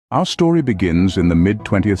Our story begins in the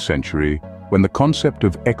mid-20th century when the concept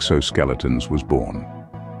of exoskeletons was born.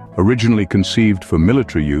 Originally conceived for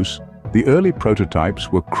military use, the early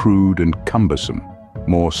prototypes were crude and cumbersome,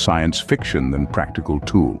 more science fiction than practical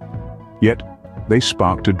tool. Yet, they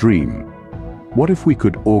sparked a dream. What if we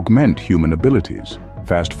could augment human abilities?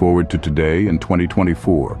 Fast forward to today in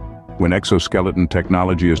 2024, when exoskeleton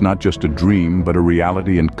technology is not just a dream but a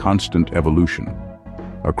reality in constant evolution.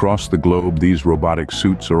 Across the globe, these robotic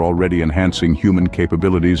suits are already enhancing human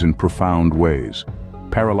capabilities in profound ways.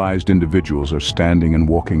 Paralyzed individuals are standing and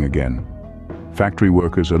walking again. Factory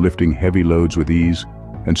workers are lifting heavy loads with ease,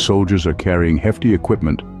 and soldiers are carrying hefty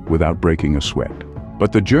equipment without breaking a sweat.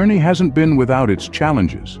 But the journey hasn't been without its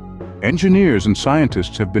challenges. Engineers and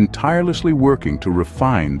scientists have been tirelessly working to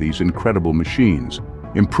refine these incredible machines,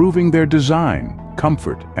 improving their design,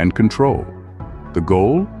 comfort, and control. The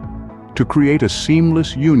goal? To create a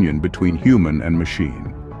seamless union between human and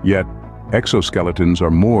machine. Yet, exoskeletons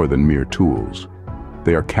are more than mere tools.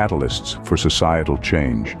 They are catalysts for societal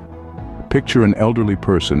change. Picture an elderly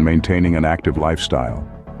person maintaining an active lifestyle,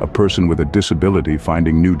 a person with a disability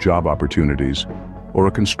finding new job opportunities, or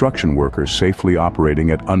a construction worker safely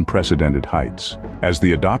operating at unprecedented heights. As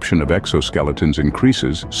the adoption of exoskeletons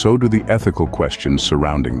increases, so do the ethical questions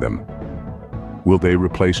surrounding them. Will they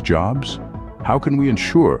replace jobs? How can we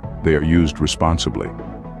ensure they are used responsibly?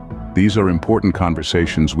 These are important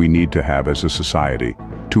conversations we need to have as a society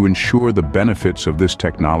to ensure the benefits of this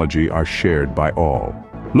technology are shared by all.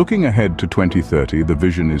 Looking ahead to 2030, the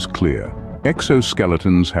vision is clear.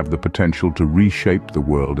 Exoskeletons have the potential to reshape the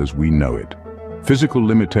world as we know it. Physical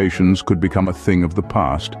limitations could become a thing of the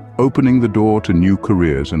past, opening the door to new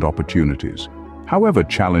careers and opportunities. However,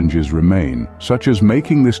 challenges remain, such as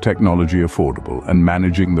making this technology affordable and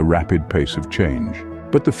managing the rapid pace of change.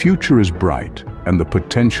 But the future is bright, and the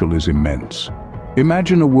potential is immense.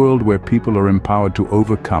 Imagine a world where people are empowered to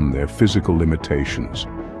overcome their physical limitations,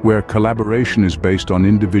 where collaboration is based on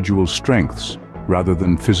individual strengths rather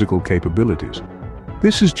than physical capabilities.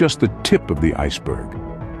 This is just the tip of the iceberg.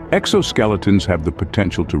 Exoskeletons have the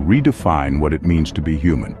potential to redefine what it means to be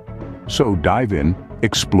human. So dive in,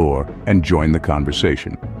 explore, and join the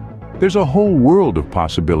conversation. There's a whole world of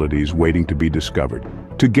possibilities waiting to be discovered.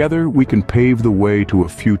 Together, we can pave the way to a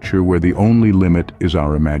future where the only limit is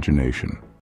our imagination.